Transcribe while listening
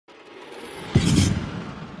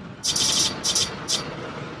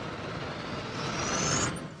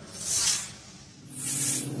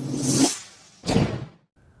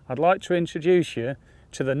I'd like to introduce you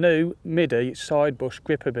to the new Middy side bush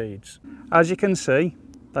gripper beads. As you can see,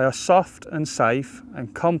 they are soft and safe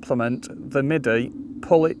and complement the Middy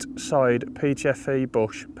pull-it side PTFE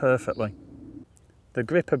bush perfectly. The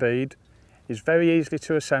gripper bead is very easy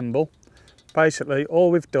to assemble. Basically,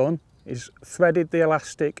 all we've done is threaded the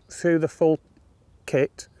elastic through the full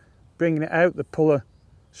kit, bringing it out the puller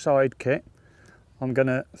side kit. I'm going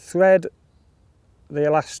to thread the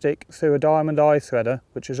elastic through a diamond eye threader,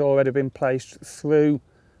 which has already been placed through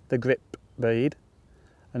the grip bead,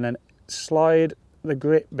 and then slide the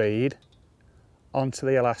grip bead onto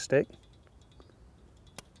the elastic.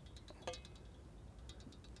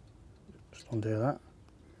 Just undo that.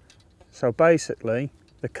 So basically,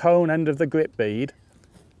 the cone end of the grip bead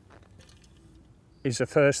is the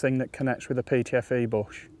first thing that connects with the PTFE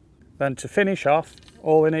bush. Then to finish off,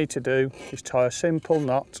 all we need to do is tie a simple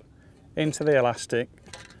knot into the elastic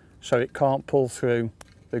so it can't pull through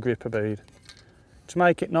the gripper bead. To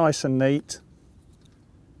make it nice and neat,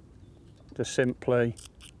 just simply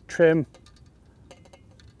trim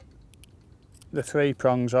the 3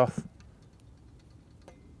 prongs off,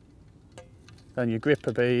 then your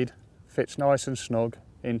gripper bead fits nice and snug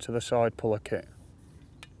into the side puller kit.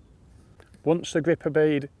 Once the gripper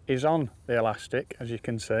bead is on the elastic, as you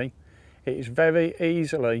can see, it is very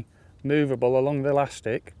easily movable along the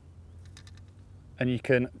elastic, and you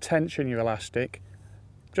can tension your elastic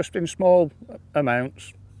just in small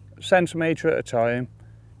amounts, a centimetre at a time,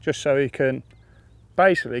 just so you can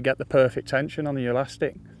basically get the perfect tension on your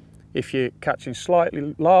elastic. If you're catching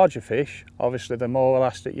slightly larger fish, obviously the more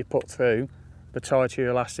elastic you put through, the tighter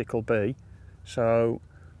your elastic will be. So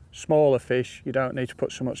smaller fish, you don't need to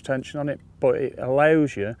put so much tension on it, but it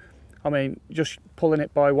allows you, I mean, just pulling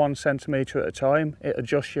it by 1 centimetre at a time, it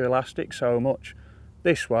adjusts your elastic so much.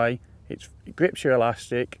 This way, it grips your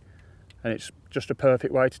elastic, and it's just a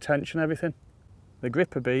perfect way to tension everything. The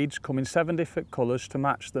gripper beads come in 7 different colours to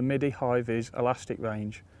match the Middy High Vis elastic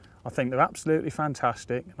range. I think they're absolutely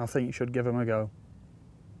fantastic, and I think you should give them a go.